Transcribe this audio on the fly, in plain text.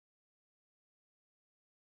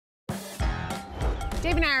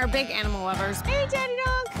Dave and I are big animal lovers. Hey, Daddy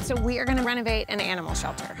Dog. So we are gonna renovate an animal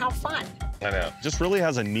shelter. How fun. I know. Just really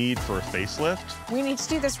has a need for a facelift. We need to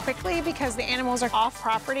do this quickly because the animals are off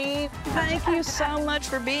property. Thank you so much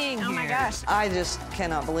for being here. Oh my gosh. I just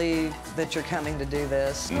cannot believe that you're coming to do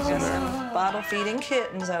this. You've got some bottle-feeding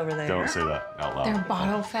kittens over there. Don't say that out loud. They're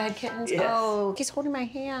bottle-fed kittens? Yes. Oh, he's holding my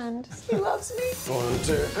hand. He loves me. 1,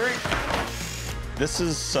 2, 3. This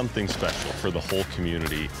is something special for the whole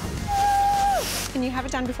community. Can you have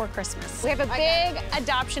it done before Christmas? We have a big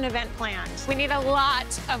adoption event planned. We need a lot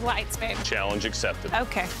of lights, babe. Challenge accepted.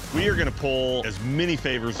 Okay. We are gonna pull as many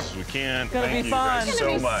favors as we can. Gonna Thank be you guys fun. It's so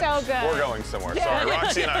gonna be much. so good. We're going somewhere. Sorry,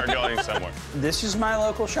 Roxy and I are going somewhere. This is my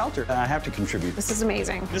local shelter. I have to contribute. This is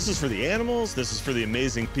amazing. This is for the animals. This is for the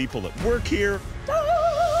amazing people that work here.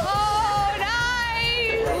 Oh,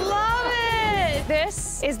 nice! Love it!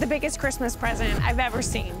 This is the biggest Christmas present I've ever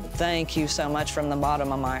seen. Thank you so much from the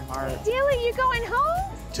bottom of my heart. Dilly, you going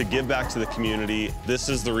home? To give back to the community, this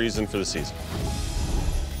is the reason for the season.